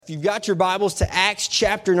you've got your Bibles to Acts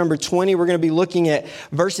chapter number 20, we're going to be looking at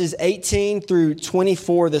verses 18 through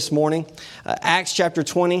 24 this morning. Acts chapter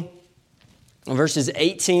 20, verses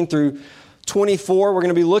 18 through 24. We're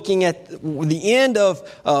going to be looking at the end of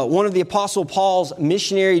one of the Apostle Paul's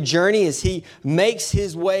missionary journey as he makes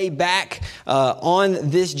his way back on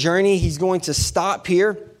this journey. He's going to stop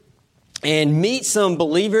here and meet some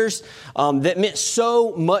believers that meant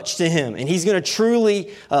so much to him. And he's going to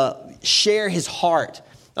truly share his heart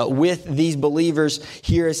with these believers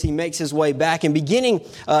here as he makes his way back. And beginning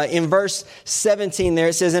in verse 17 there,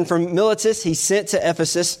 it says, "And from Miletus he sent to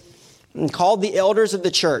Ephesus and called the elders of the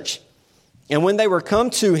church. And when they were come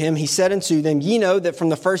to him, he said unto them, Ye know that from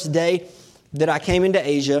the first day that I came into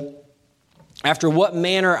Asia, after what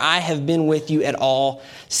manner I have been with you at all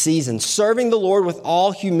seasons, serving the Lord with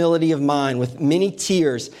all humility of mind, with many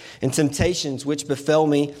tears and temptations which befell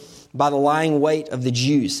me by the lying wait of the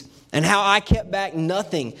Jews, and how I kept back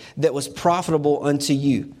nothing that was profitable unto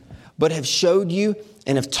you, but have showed you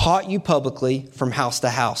and have taught you publicly from house to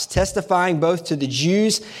house, testifying both to the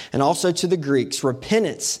Jews and also to the Greeks,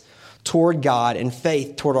 repentance toward God and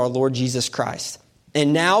faith toward our Lord Jesus Christ.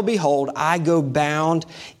 And now, behold, I go bound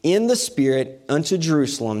in the Spirit unto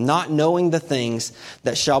Jerusalem, not knowing the things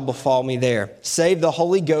that shall befall me there, save the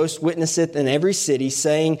Holy Ghost witnesseth in every city,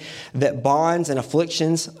 saying that bonds and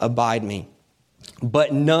afflictions abide me.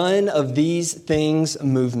 But none of these things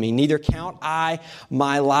move me, neither count I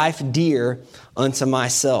my life dear unto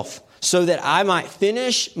myself, so that I might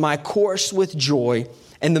finish my course with joy,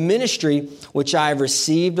 and the ministry which I have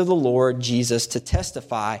received of the Lord Jesus to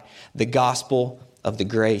testify the gospel of the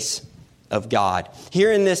grace of God."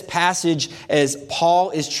 Here in this passage, as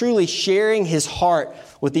Paul is truly sharing his heart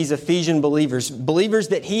with these Ephesian believers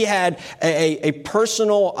that he had a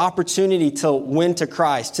personal opportunity to win to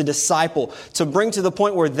Christ, to disciple, to bring to the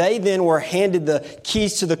point where they then were handed the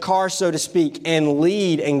keys to the car, so to speak, and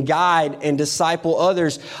lead and guide and disciple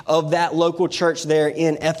others of that local church there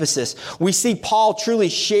in Ephesus. We see Paul truly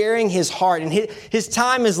sharing his heart, and his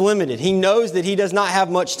time is limited. He knows that he does not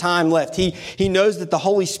have much time left. He knows that the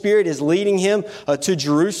Holy Spirit is leading him to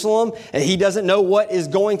Jerusalem, and he doesn't know what is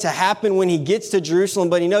going to happen when he gets to Jerusalem,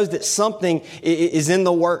 but he knows that something is in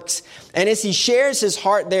the works. And as he shares his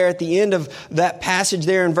heart there at the end of that passage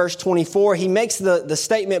there in verse 24, he makes the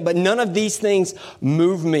statement, "But none of these things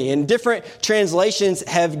move me." And different translations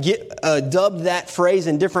have dubbed that phrase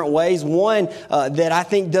in different ways. One that I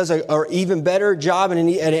think does an even better job in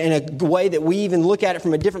a way that we even look at it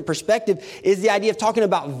from a different perspective is the idea of talking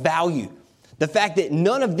about value. The fact that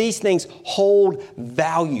none of these things hold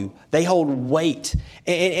value. They hold weight.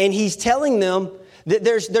 And he's telling them that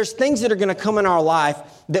there's things that are going to come in our life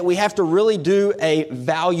that we have to really do a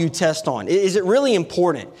value test on. Is it really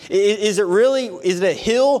important? Is it a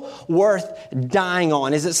hill worth dying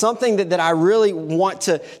on? Is it something that I really want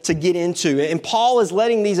to get into? And Paul is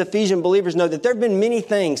letting these Ephesian believers know that there have been many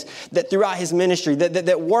things that throughout his ministry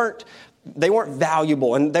that weren't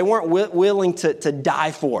valuable and they weren't willing to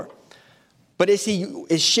die for. But as he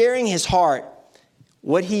is sharing his heart,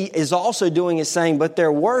 what he is also doing is saying, but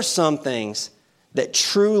there were some things that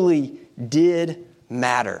truly did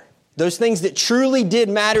matter. Those things that truly did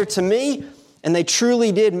matter to me, and they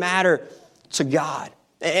truly did matter to God.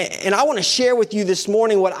 And I want to share with you this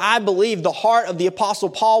morning what I believe the heart of the Apostle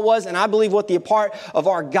Paul was, and I believe what the heart of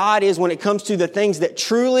our God is when it comes to the things that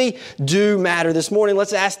truly do matter. This morning,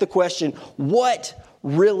 let's ask the question, what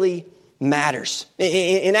really matters?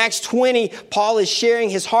 In Acts 20, Paul is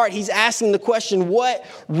sharing his heart. He's asking the question, what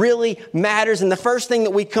really matters? And the first thing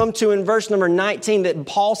that we come to in verse number 19 that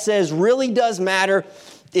Paul says really does matter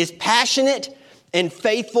is passionate and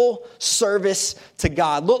faithful service to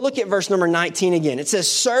God. Look at verse number 19 again. It says,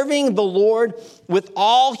 "Serving the Lord with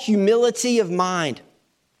all humility of mind,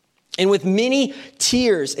 and with many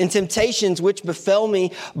tears and temptations which befell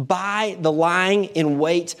me by the lying in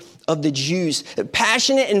wait of the Jews."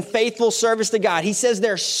 Passionate and faithful service to God. He says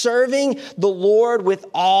they're serving the Lord with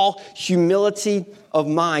all humility of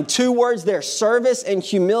mind. Two words there, service and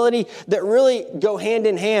humility, that really go hand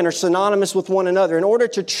in hand or synonymous with one another. In order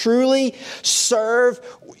to truly serve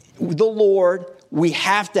the Lord, we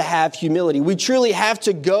have to have humility. We truly have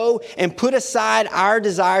to go and put aside our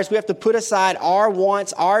desires. We have to put aside our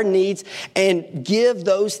wants, our needs, and give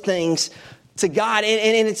those things to God.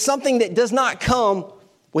 And it's something that does not come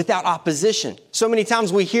without opposition. So many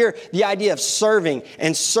times we hear the idea of serving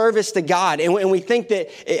and service to God, and we think that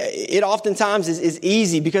it oftentimes is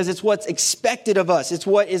easy because it's what's expected of us. It's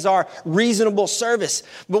what is our reasonable service.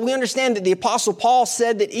 But we understand that the Apostle Paul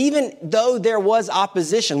said that even though there was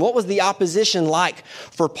opposition, what was the opposition like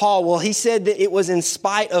for Paul? Well, he said that it was in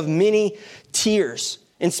spite of many tears.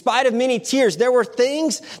 In spite of many tears, there were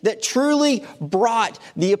things that truly brought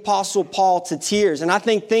the Apostle Paul to tears. And I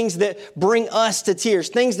think things that bring us to tears,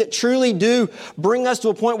 things that truly do bring us to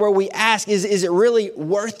a point where we ask, is it really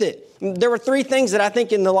worth it? There were three things that I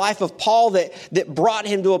think in the life of Paul that brought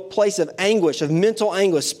him to a place of anguish, of mental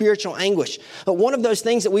anguish, spiritual anguish. But one of those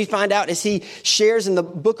things that we find out as he shares in the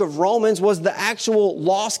book of Romans was the actual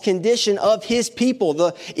lost condition of his people.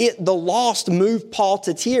 The lost moved Paul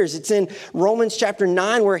to tears. It's in Romans chapter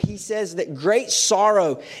 9 where he says that great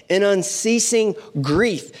sorrow and unceasing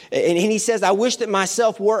grief. And he says, I wish that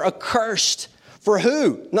myself were accursed. For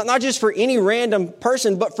who? Not just for any random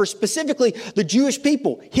person, but for specifically the Jewish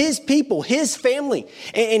people, his family.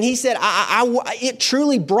 And he said, it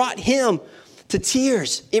truly brought him to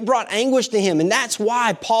tears. It brought anguish to him. And that's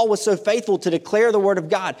why Paul was so faithful to declare the word of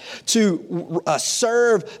God, to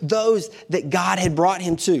serve those that God had brought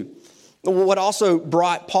him to. What also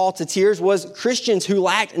brought Paul to tears was Christians who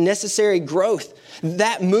lacked necessary growth.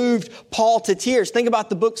 That moved Paul to tears. Think about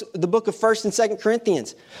the book of 1st and 2nd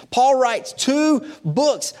Corinthians. Paul writes 2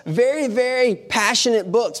 books, very, very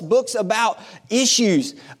passionate books about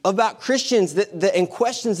issues, about Christians and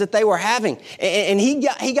questions that they were having. And he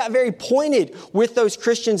got very pointed with those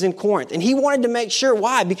Christians in Corinth. And he wanted to make sure.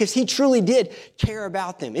 Why? Because he truly did care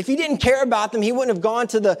about them. If he didn't care about them, he wouldn't have gone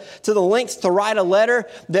to the lengths to write a letter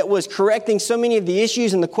that was correcting so many of the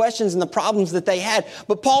issues and the questions and the problems that they had.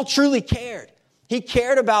 But Paul truly cared. He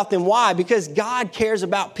cared about them. Why? Because God cares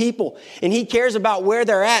about people and he cares about where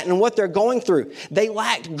they're at and what they're going through. They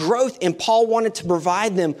lacked growth and Paul wanted to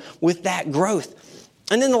provide them with that growth.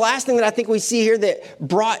 And then the last thing that I think we see here that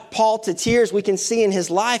brought Paul to tears, we can see in his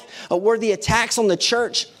life, were the attacks on the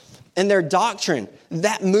church and their doctrine.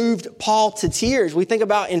 That moved Paul to tears. We think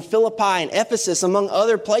about in Philippi and Ephesus, among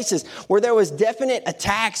other places, where there was definite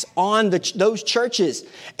attacks on those churches.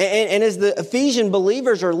 And as the Ephesian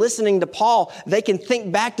believers are listening to Paul, they can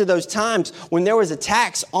think back to those times when there was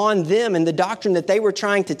attacks on them and the doctrine that they were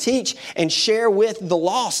trying to teach and share with the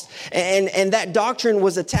lost. And that doctrine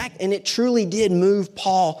was attacked, and it truly did move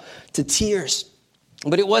Paul to tears.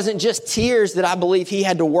 But it wasn't just tears that I believe he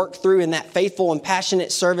had to work through in that faithful and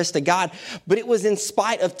passionate service to God, but it was in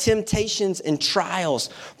spite of temptations and trials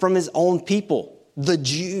from his own people, the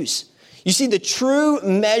Jews. You see, the true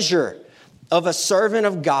measure of a servant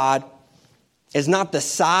of God is not the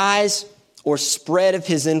size or spread of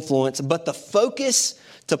his influence, but the focus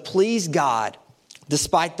to please God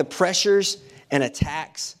despite the pressures and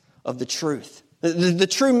attacks of the truth. The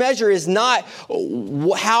true measure is not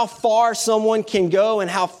how far someone can go and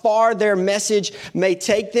how far their message may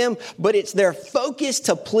take them, but it's their focus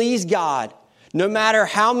to please God, no matter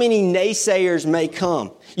how many naysayers may come.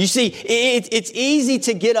 You see, it's easy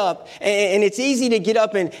to get up, and it's easy to get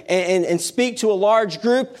up and speak to a large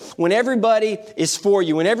group when everybody is for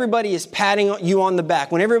you, when everybody is patting you on the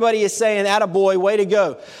back, when everybody is saying, "Attaboy, way to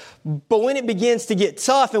go." But when it begins to get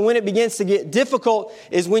tough and when it begins to get difficult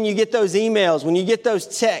is when you get those emails, when you get those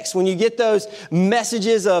texts, when you get those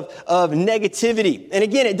messages of negativity. And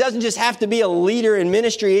again, it doesn't just have to be a leader in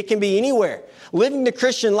ministry. It can be anywhere. Living the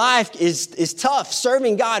Christian life is tough.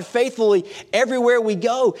 Serving God faithfully everywhere we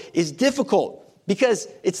go is difficult. Because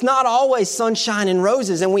it's not always sunshine and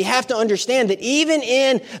roses. And we have to understand that even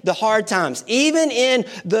in the hard times, even in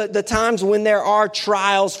the times when there are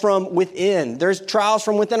trials from within, there's trials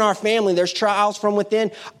from within our family, there's trials from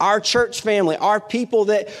within our church family, our people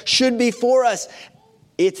that should be for us.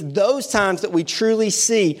 It's those times that we truly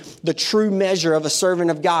see the true measure of a servant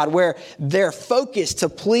of God, where their focus to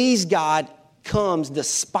please God comes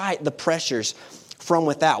despite the pressures from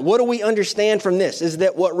without. What do we understand from this? Is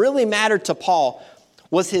that what really mattered to Paul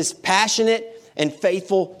was his passionate and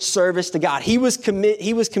faithful service to God. He was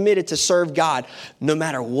committed to serve God no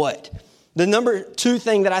matter what. The number 2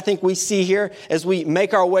 thing that I think we see here as we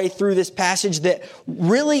make our way through this passage that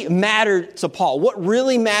really mattered to Paul, what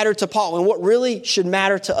really mattered to Paul and what really should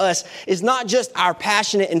matter to us is not just our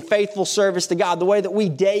passionate and faithful service to God, the way that we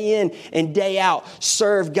day in and day out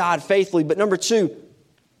serve God faithfully, but number 2,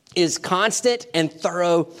 is constant and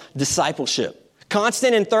thorough discipleship.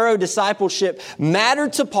 Constant and thorough discipleship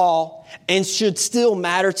mattered to Paul and should still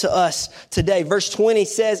matter to us today. Verse 20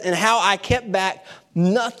 says, "And how I kept back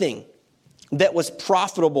nothing that was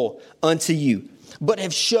profitable unto you, but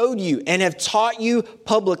have showed you and have taught you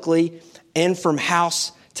publicly and from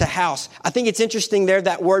house to house. I think it's interesting there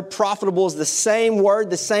that word profitable is the same word,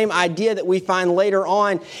 the same idea that we find later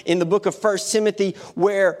on in the book of 1 Timothy,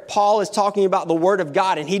 where Paul is talking about the Word of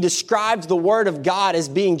God, and he describes the Word of God as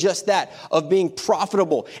being just that, of being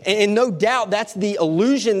profitable. And no doubt that's the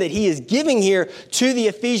allusion that he is giving here to the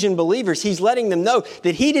Ephesian believers. He's letting them know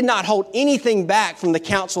that he did not hold anything back from the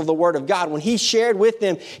counsel of the Word of God. When he shared with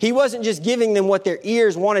them, he wasn't just giving them what their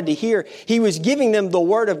ears wanted to hear. He was giving them the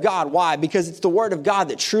Word of God. Why? Because it's the Word of God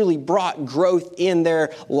that truly brought growth in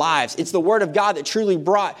their lives. It's the Word of God that truly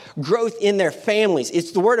brought growth in their families.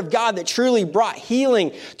 It's the Word of God that truly brought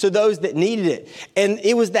healing to those that needed it. And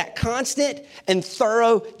it was that constant and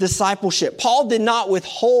thorough discipleship. Paul did not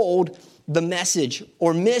withhold the message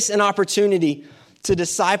or miss an opportunity to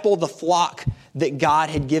disciple the flock that God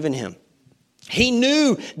had given him. He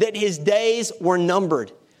knew that his days were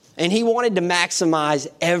numbered, and he wanted to maximize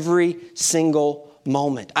every single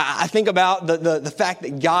moment. I think about the fact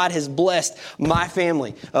that God has blessed my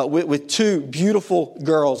family with two beautiful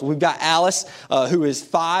girls. We've got Alice, who is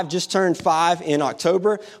 5, just turned 5 in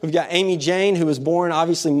October. We've got Amy Jane, who was born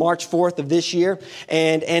obviously March 4th of this year.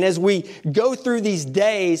 And as we go through these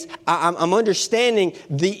days, I'm understanding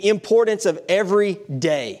the importance of every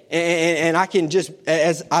day. And I can just,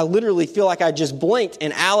 as I literally feel like I just blinked,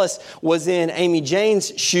 and Alice was in Amy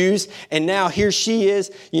Jane's shoes, and now here she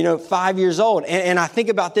is, 5 years old. And I think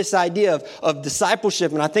about this idea of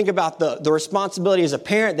discipleship, and I think about the responsibility as a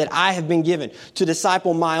parent that I have been given to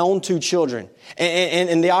disciple my own 2 children,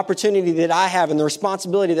 and the opportunity that I have and the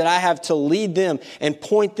responsibility that I have to lead them and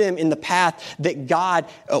point them in the path that God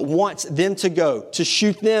wants them to go, to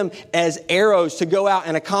shoot them as arrows to go out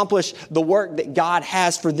and accomplish the work that God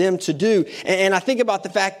has for them to do. And I think about the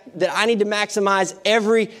fact that I need to maximize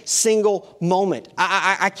every single moment.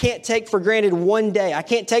 I can't take for granted one day. I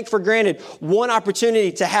can't take for granted one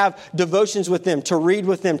opportunity to have devotions with them, to read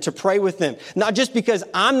with them, to pray with them. Not just because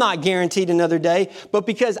I'm not guaranteed another day, but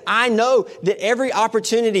because I know that every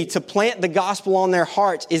opportunity to plant the gospel on their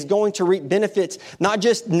hearts is going to reap benefits, not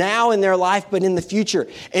just now in their life, but in the future.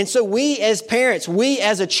 And so we as parents, we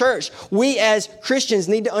as a church, we as Christians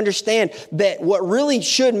need to understand that what really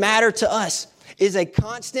should matter to us is a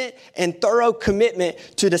constant and thorough commitment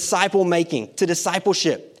to disciple making, to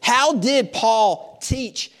discipleship. How did Paul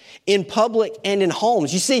teach in public and in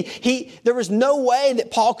homes? You see, there was no way that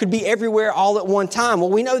Paul could be everywhere all at one time. Well,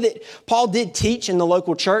 we know that Paul did teach in the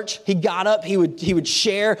local church. He got up, he would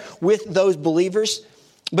share with those believers,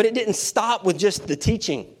 but it didn't stop with just the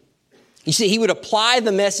teaching. You see, he would apply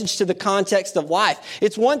the message to the context of life.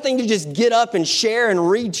 It's one thing to just get up and share and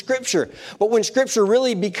read Scripture, but when Scripture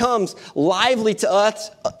really becomes lively to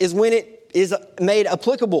us is when it is made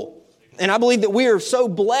applicable. And I believe that we are so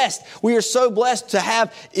blessed. We are so blessed to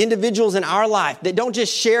have individuals in our life that don't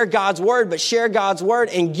just share God's Word, but share God's Word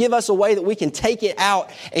and give us a way that we can take it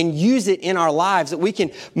out and use it in our lives, that we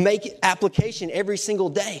can make application every single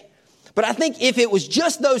day. But I think if it was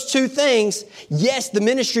just those 2 things, yes, the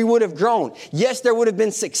ministry would have grown. Yes, there would have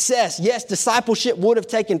been success. Yes, discipleship would have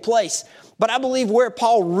taken place. But I believe where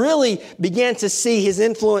Paul really began to see his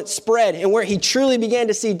influence spread and where he truly began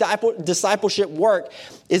to see discipleship work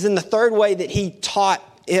is in the third way that he taught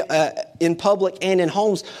in public and in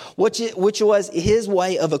homes, which was his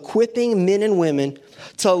way of equipping men and women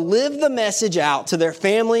to live the message out to their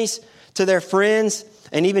families, to their friends,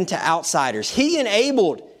 and even to outsiders. He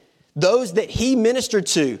enabled those that he ministered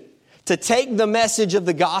to take the message of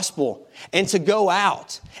the gospel and to go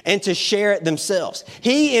out and to share it themselves.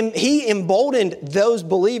 He emboldened those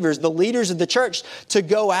believers, the leaders of the church, to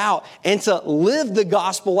go out and to live the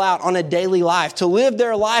gospel out on a daily life, to live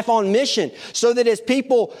their life on mission, so that as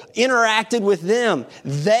people interacted with them,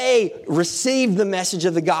 they received the message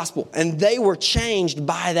of the gospel and they were changed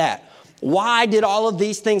by that. Why did all of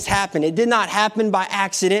these things happen? It did not happen by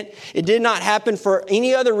accident. It did not happen for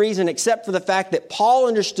any other reason except for the fact that Paul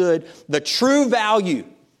understood the true value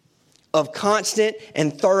of constant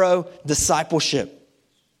and thorough discipleship.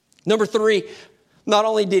 Number 3, not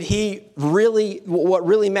only did what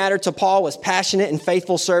really mattered to Paul was passionate and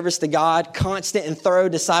faithful service to God, constant and thorough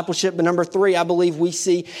discipleship. But number 3, I believe we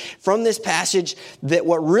see from this passage that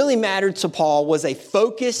what really mattered to Paul was a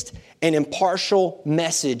focused and impartial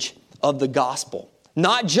message of the gospel.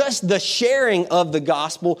 Not just the sharing of the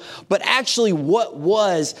gospel, but actually what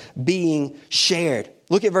was being shared.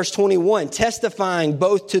 Look at verse 21, testifying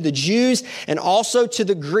both to the Jews and also to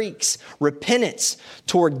the Greeks, repentance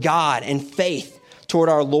toward God and faith toward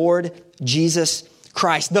our Lord Jesus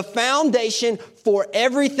Christ. The foundation for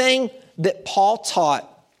everything that Paul taught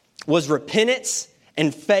was repentance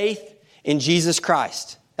and faith in Jesus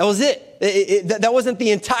Christ. That was it. That wasn't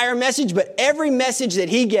the entire message, but every message that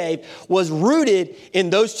he gave was rooted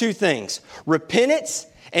in those two things: repentance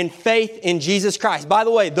and faith in Jesus Christ. By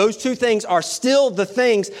the way, those two things are still the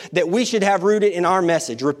things that we should have rooted in our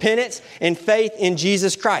message: repentance and faith in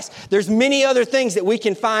Jesus Christ. There's many other things that we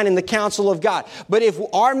can find in the counsel of God. But if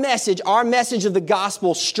our message of the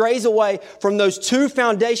gospel strays away from those two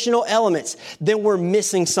foundational elements, then we're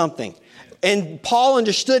missing something. And Paul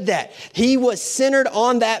understood that. He was centered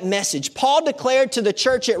on that message. Paul declared to the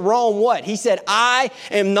church at Rome what? He said, I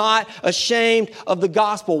am not ashamed of the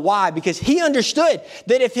gospel. Why? Because he understood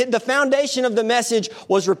that if the foundation of the message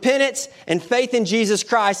was repentance and faith in Jesus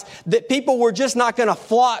Christ, that people were just not going to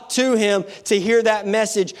flock to him to hear that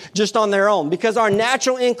message just on their own. Because our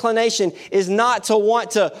natural inclination is not to want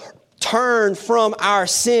to turn from our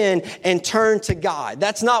sin and turn to God.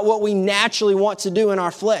 That's not what we naturally want to do in our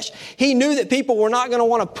flesh. He knew that people were not going to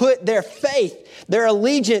want to put their faith, their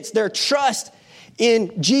allegiance, their trust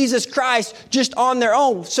in Jesus Christ just on their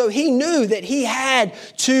own. So he knew that he had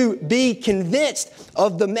to be convinced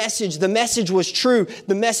of the message. The message was true.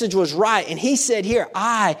 The message was right. And he said here,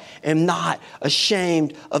 I am not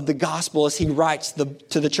ashamed of the gospel, as he writes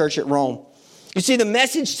to the church at Rome. You see, the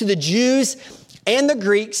message to the Jews and the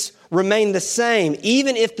Greeks remained the same,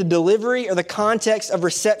 even if the delivery or the context of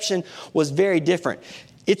reception was very different.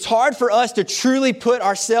 It's hard for us to truly put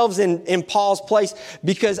ourselves in Paul's place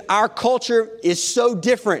because our culture is so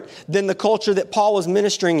different than the culture that Paul was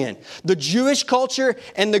ministering in. The Jewish culture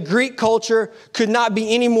and the Greek culture could not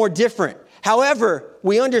be any more different. However,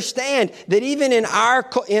 we understand that even in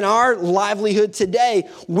our livelihood today,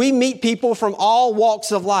 we meet people from all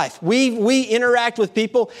walks of life. We interact with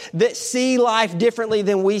people that see life differently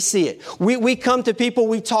than we see it. We come to people,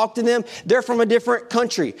 we talk to them. They're from a different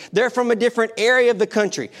country. They're from a different area of the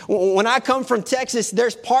country. When I come from Texas,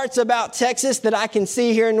 there's parts about Texas that I can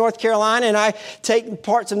see here in North Carolina, and I take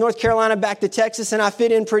parts of North Carolina back to Texas, and I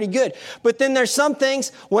fit in pretty good. But then there's some things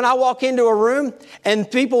when I walk into a room and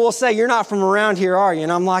people will say, "You're not from around here, are you?" And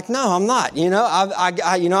I'm like, no, I'm not.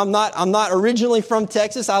 I'm not originally from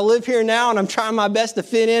Texas. I live here now, and I'm trying my best to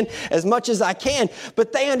fit in as much as I can.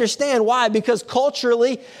 But they understand why, because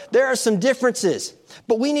culturally there are some differences.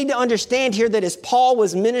 But we need to understand here that as Paul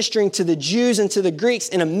was ministering to the Jews and to the Greeks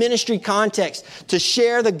in a ministry context to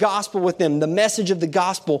share the gospel with them, the message of the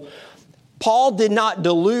gospel, Paul did not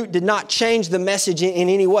dilute, did not change the message in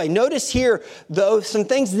any way. Notice here, though, some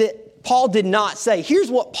things that Paul did not say. Here's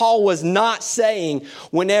what Paul was not saying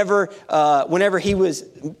whenever he was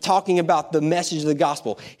talking about the message of the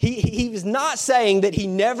gospel. He was not saying that he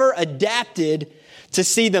never adapted to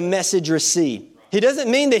see the message received. It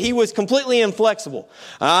doesn't mean that he was completely inflexible.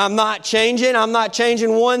 I'm not changing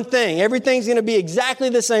one thing. Everything's going to be exactly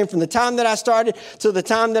the same from the time that I started to the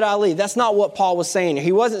time that I leave. That's not what Paul was saying.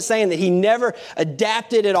 He wasn't saying that he never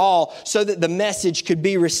adapted at all so that the message could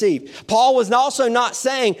be received. Paul was also not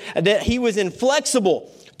saying that he was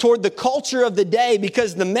inflexible toward the culture of the day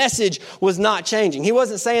because the message was not changing. He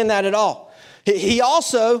wasn't saying that at all. He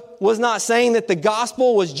also was not saying that the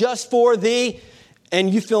gospel was just for the,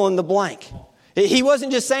 and you fill in the blank. He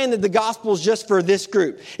wasn't just saying that the gospel is just for this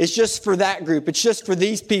group. It's just for that group. It's just for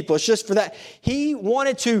these people. It's just for that. He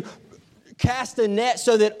wanted to cast a net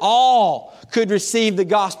so that all could receive the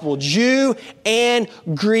gospel, Jew and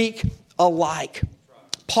Greek alike.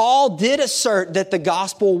 Paul did assert that the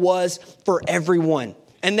gospel was for everyone.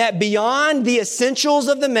 And that beyond the essentials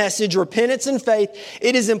of the message, repentance and faith,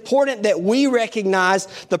 it is important that we recognize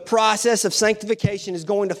the process of sanctification is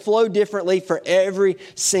going to flow differently for every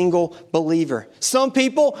single believer. Some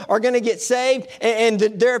people are going to get saved, and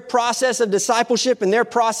their process of discipleship and their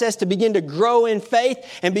process to begin to grow in faith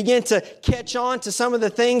and begin to catch on to some of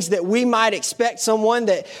the things that we might expect someone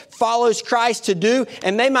that follows Christ to do,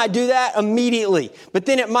 and they might do that immediately. But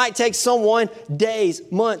then it might take someone days,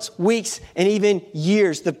 months, weeks, and even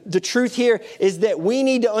years. The truth here is that we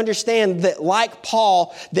need to understand that, like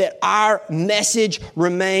Paul, that our message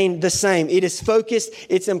remained the same. It is focused.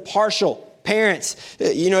 It's impartial. Parents,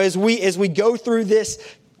 as we go through this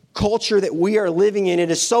culture that we are living in,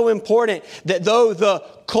 it is so important that though the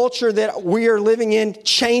culture that we are living in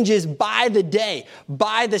changes by the day,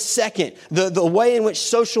 by the second, the way in which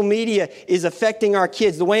social media is affecting our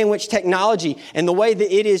kids, the way in which technology and the way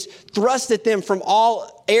that it is thrust at them from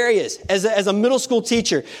all areas. As a middle school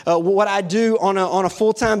teacher, what I do on a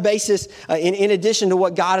full-time basis, in addition to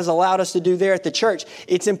what God has allowed us to do there at the church,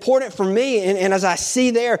 it's important for me, and as I see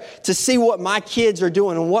there, to see what my kids are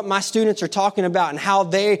doing and what my students are talking about and how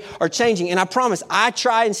they are changing. And I promise, I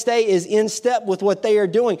try and stay as in step with what they are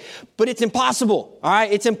doing. doing. But it's impossible, all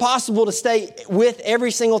right? It's impossible to stay with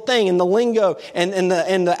every single thing and the lingo and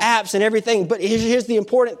the apps and everything. But here's the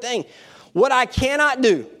important thing. What I cannot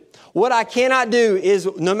do is,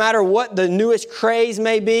 no matter what the newest craze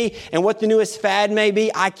may be and what the newest fad may be,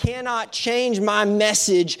 I cannot change my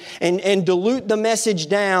message and dilute the message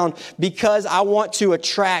down because I want to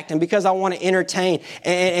attract and because I want to entertain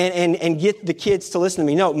and get the kids to listen to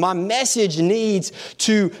me. No, my message needs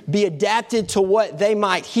to be adapted to what they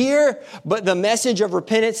might hear, but the message of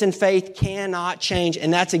repentance and faith cannot change.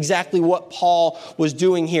 And that's exactly what Paul was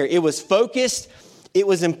doing here. It was focused. It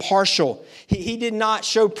was impartial. He did not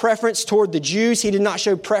show preference toward the Jews. He did not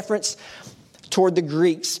show preference toward the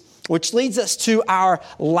Greeks, which leads us to our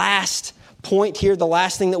last point here, the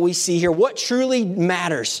last thing that we see here. What truly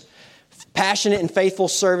matters? Passionate and faithful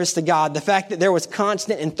service to God. The fact that there was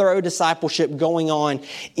constant and thorough discipleship going on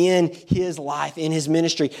in his life, in his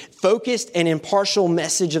ministry. Focused and impartial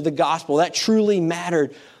message of the gospel. That truly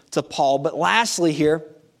mattered to Paul. But lastly here,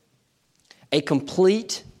 a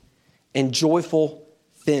complete and joyful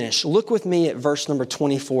finish. Look with me at verse number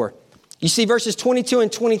 24. You see verses 22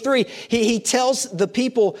 and 23, he tells the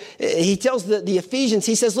people, he tells the Ephesians,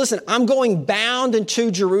 he says, listen, I'm going bound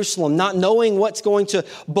into Jerusalem, not knowing what's going to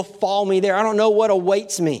befall me there. I don't know what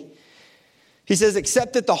awaits me. He says,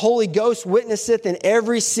 except that the Holy Ghost witnesseth in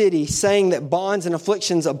every city, saying that bonds and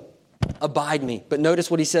afflictions abide me. But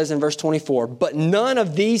notice what he says in verse 24, but none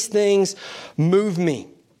of these things move me.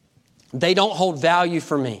 They don't hold value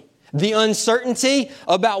for me. The uncertainty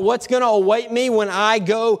about what's going to await me when I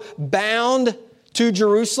go bound to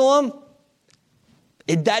Jerusalem,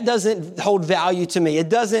 that doesn't hold value to me. It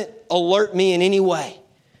doesn't alert me in any way.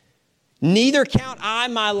 Neither count I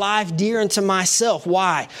my life dear unto myself.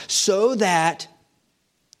 Why? So that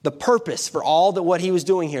the purpose for all that what he was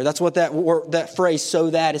doing here, that's what that phrase,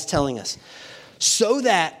 so that, is telling us. So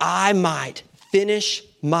that I might finish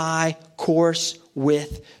my course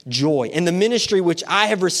with joy. And the ministry which I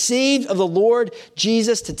have received of the Lord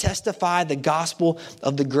Jesus to testify the gospel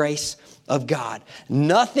of the grace of God.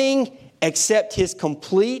 Nothing except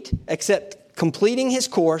completing his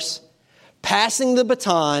course, passing the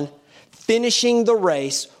baton, finishing the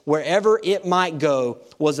race, wherever it might go,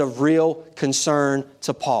 was of real concern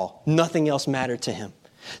to Paul. Nothing else mattered to him.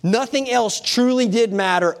 Nothing else truly did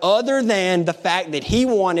matter other than the fact that he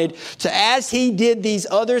wanted to, as he did these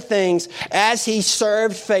other things, as he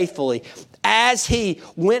served faithfully, as he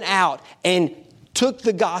went out and took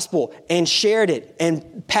the gospel and shared it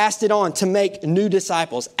and passed it on to make new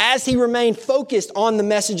disciples, as he remained focused on the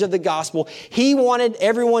message of the gospel, he wanted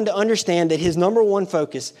everyone to understand that his number one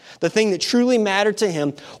focus, the thing that truly mattered to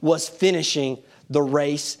him, was finishing the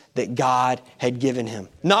race that God had given him.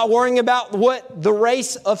 Not worrying about what the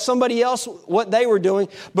race of somebody else, what they were doing,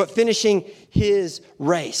 but finishing his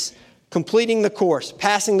race. Completing the course,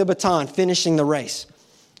 passing the baton, finishing the race.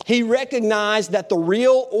 He recognized that the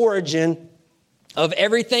real origin of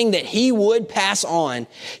everything that he would pass on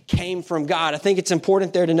came from God. I think it's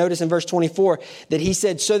important there to notice in verse 24 that he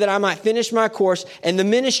said, so that I might finish my course and the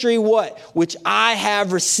ministry what? Which I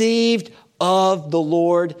have received of the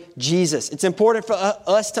Lord Jesus. It's important for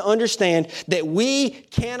us to understand that we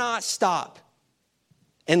cannot stop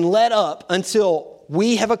and let up until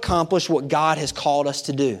we have accomplished what God has called us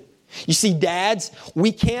to do. You see, dads,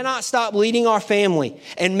 we cannot stop leading our family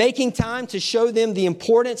and making time to show them the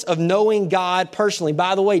importance of knowing God personally.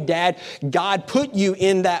 By the way, Dad, God put you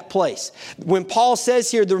in that place. When Paul says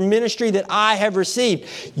here, the ministry that I have received,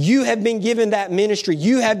 you have been given that ministry.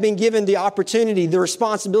 You have been given the opportunity, the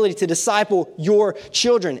responsibility to disciple your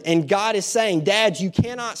children. And God is saying, dads, you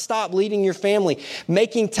cannot stop leading your family,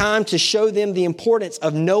 making time to show them the importance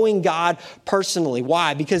of knowing God personally.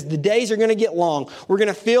 Why? Because the days are going to get long. We're going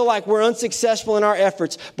to feel like we're unsuccessful in our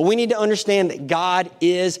efforts, but we need to understand that God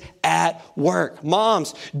is at work.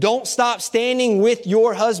 Moms, don't stop standing with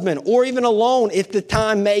your husband or even alone if the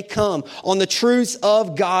time may come on the truths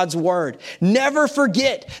of God's word. Never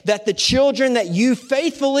forget that the children that you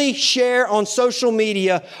faithfully share on social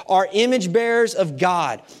media are image bearers of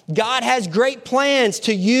God. God has great plans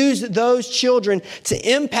to use those children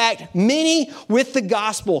to impact many with the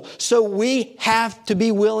gospel, so we have to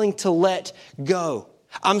be willing to let go.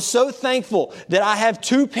 I'm so thankful that I have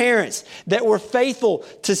two parents that were faithful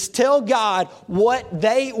to tell God what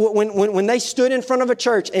when they stood in front of a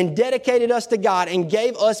church and dedicated us to God and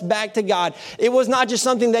gave us back to God. It was not just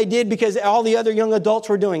something they did because all the other young adults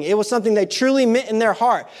were doing. It was something they truly meant in their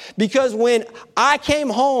heart. Because when I came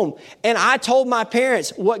home and I told my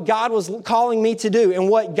parents what God was calling me to do and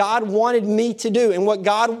what God wanted me to do and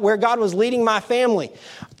where God was leading my family,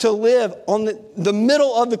 to live on the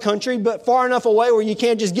middle of the country, but far enough away where you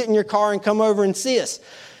can't just get in your car and come over and see us.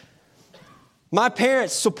 My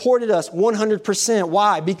parents supported us 100%.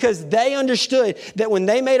 Why? Because they understood that when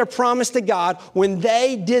they made a promise to God, when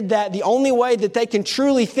they did that, the only way that they can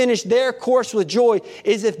truly finish their course with joy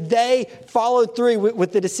is if they followed through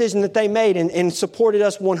with the decision that they made and supported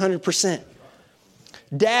us 100%.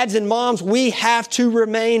 Dads and moms, we have to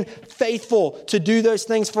remain faithful to do those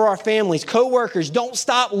things for our families. Co-workers, don't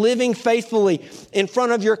stop living faithfully in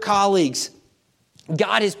front of your colleagues.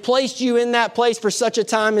 God has placed you in that place for such a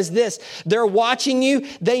time as this. They're watching you.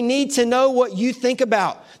 They need to know what you think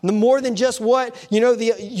about. More than just what,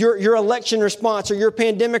 your election response or your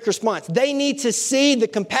pandemic response. They need to see the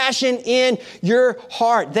compassion in your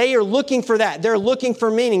heart. They are looking for that. They're looking for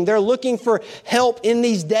meaning. They're looking for help in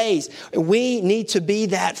these days. We need to be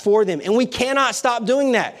that for them. And we cannot stop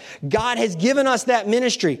doing that. God has given us that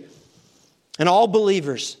ministry. And all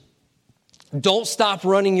believers, don't stop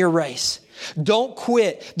running your race. Don't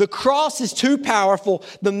quit. The cross is too powerful.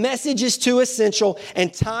 The message is too essential,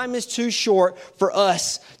 and time is too short for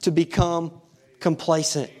us to become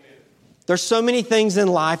complacent. There's so many things in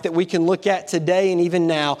life that we can look at today and even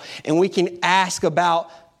now, and we can ask about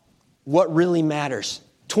what really matters.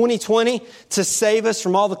 2020, to save us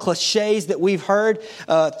from all the cliches that we've heard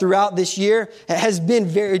throughout this year, has been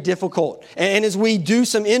very difficult. And as we do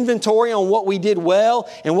some inventory on what we did well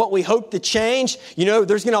and what we hope to change,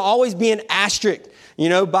 there's going to always be an asterisk,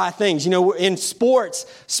 by things. In sports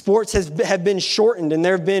have been shortened, and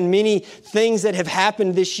there have been many things that have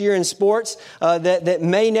happened this year in sports that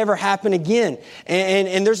may never happen again.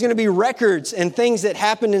 And there's going to be records and things that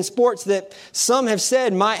happened in sports that some have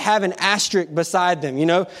said might have an asterisk beside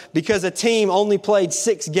them, because a team only played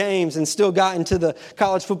 6 games and still got into the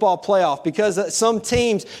college football playoff, because some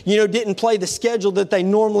teams, didn't play the schedule that they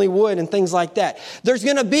normally would and things like that. There's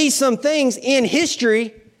going to be some things in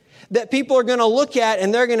history that people are going to look at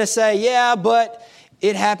and they're going to say, yeah, but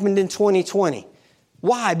it happened in 2020.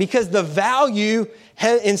 Why? Because the value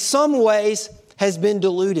in some ways has been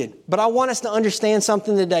diluted. But I want us to understand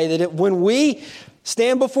something today, that when we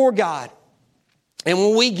stand before God and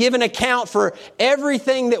when we give an account for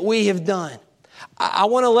everything that we have done, I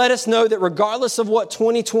want to let us know that regardless of what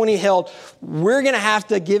 2020 held, we're going to have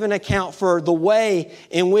to give an account for the way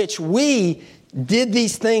in which we did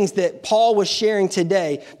these things that Paul was sharing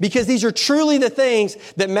today, because these are truly the things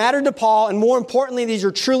that mattered to Paul, and more importantly, these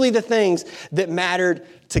are truly the things that mattered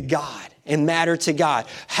to God and matter to God.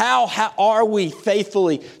 How are we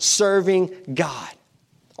faithfully serving God?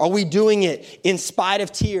 Are we doing it in spite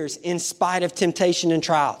of tears, in spite of temptation and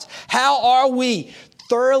trials? How are we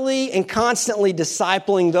thoroughly and constantly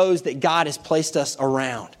discipling those that God has placed us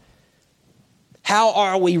around? How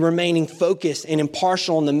are we remaining focused and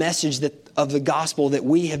impartial on the message of the gospel that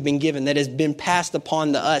we have been given, that has been passed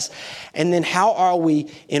upon to us? And then how are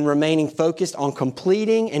we in remaining focused on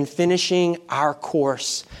completing and finishing our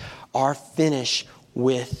course, our finish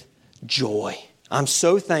with joy? I'm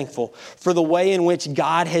so thankful for the way in which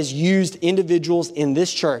God has used individuals in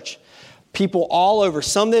this church, people all over,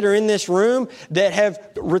 some that are in this room that have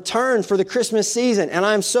returned for the Christmas season. And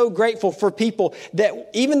I'm so grateful for people that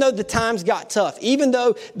even though the times got tough, even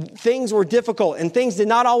though things were difficult and things did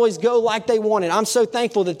not always go like they wanted, I'm so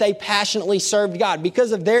thankful that they passionately served God.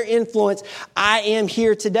 Because of their influence, I am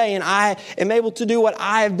here today, and I am able to do what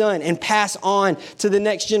I have done and pass on to the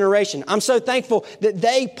next generation. I'm so thankful that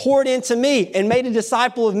they poured into me and made a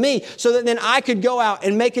disciple of me, so that then I could go out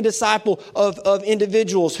and make a disciple of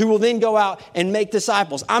individuals who will then go out and make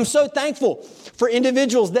disciples. I'm so thankful for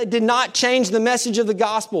individuals that did not change the message of the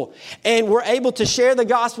gospel and were able to share the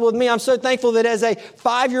gospel with me. I'm so thankful that as a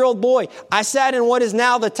 5-year-old boy, I sat in what is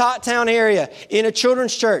now the Totttown area in a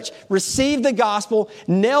children's church, received the gospel,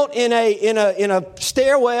 knelt in a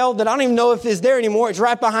stairwell that I don't even know if is there anymore. It's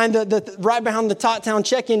right behind the Totttown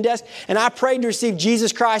check-in desk, and I prayed to receive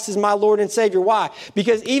Jesus Christ as my Lord and Savior. Why?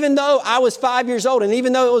 Because even though I was 5 years old, and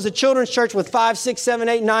even though it was a children's church with 5, 6, 7,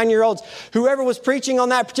 8, 9-year-olds, whoever was preaching on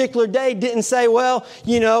that particular day didn't say, well,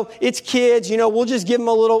 it's kids, we'll just give them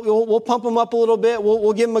a little, we'll pump them up a little bit.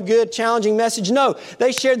 We'll give them a good, challenging message. No,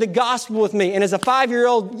 they shared the gospel with me. And as a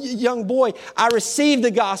 5-year-old young boy, I received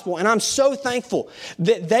the gospel. And I'm so thankful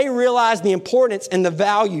that they realized the importance and the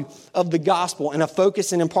value of the gospel and a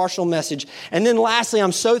focused and impartial message. And then lastly,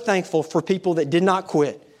 I'm so thankful for people that did not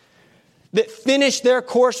quit, that finished their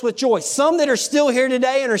course with joy. Some that are still here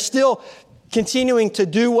today and are still continuing to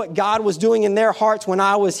do what God was doing in their hearts when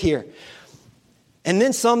I was here. And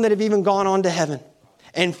then some that have even gone on to heaven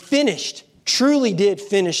and truly did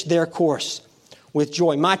finish their course with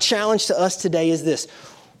joy. My challenge to us today is this: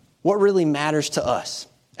 what really matters to us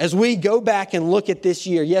As we go back and look at this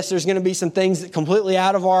year, yes, there's going to be some things that completely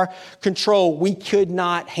out of our control we could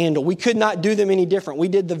not handle. We could not do them any different. We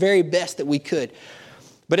did the very best that we could.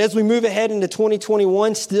 But as we move ahead into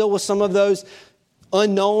 2021, still with some of those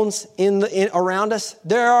unknowns around us,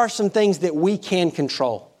 there are some things that we can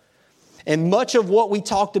control. And much of what we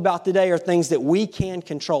talked about today are things that we can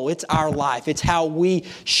control. It's our life. It's how we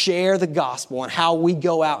share the gospel and how we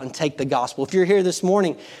go out and take the gospel. If you're here this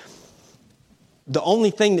morning, the only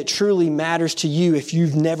thing that truly matters to you if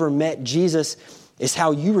you've never met Jesus is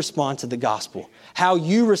how you respond to the gospel, how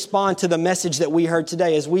you respond to the message that we heard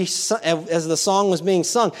today as the song was being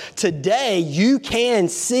sung. Today, you can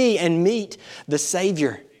see and meet the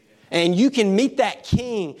Savior. And you can meet that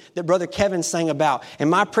King that Brother Kevin sang about. And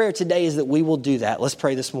my prayer today is that we will do that. Let's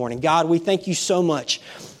pray this morning. God, we thank you so much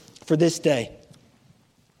for this day.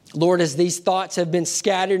 Lord, as these thoughts have been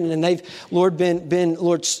scattered and they've, Lord, been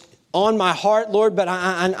on my heart, Lord, but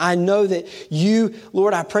I know that you,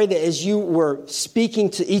 Lord, I pray that as you were speaking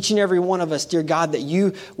to each and every one of us, dear God, that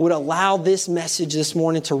you would allow this message this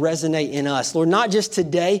morning to resonate in us. Lord, not just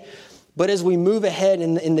today, but as we move ahead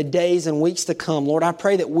in the days and weeks to come, Lord, I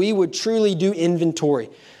pray that we would truly do inventory,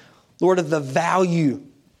 Lord, of the value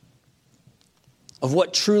of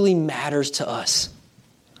what truly matters to us.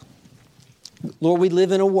 Lord, we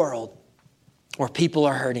live in a world where people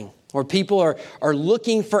are hurting, where people are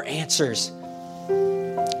looking for answers.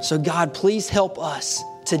 So God, please help us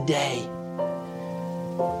today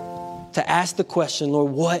to ask the question,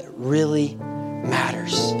 Lord, what really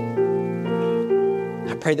matters?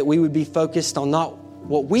 I pray that we would be focused on not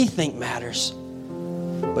what we think matters,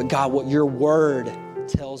 but God, what your word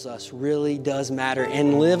tells us really does matter,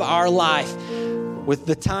 and live our life with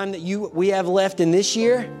the time that we have left in this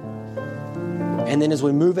year. And then as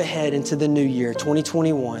we move ahead into the new year,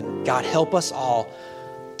 2021, God, help us all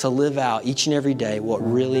to live out each and every day what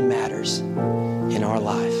really matters in our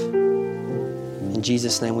life. In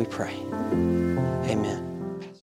Jesus' name we pray. Amen.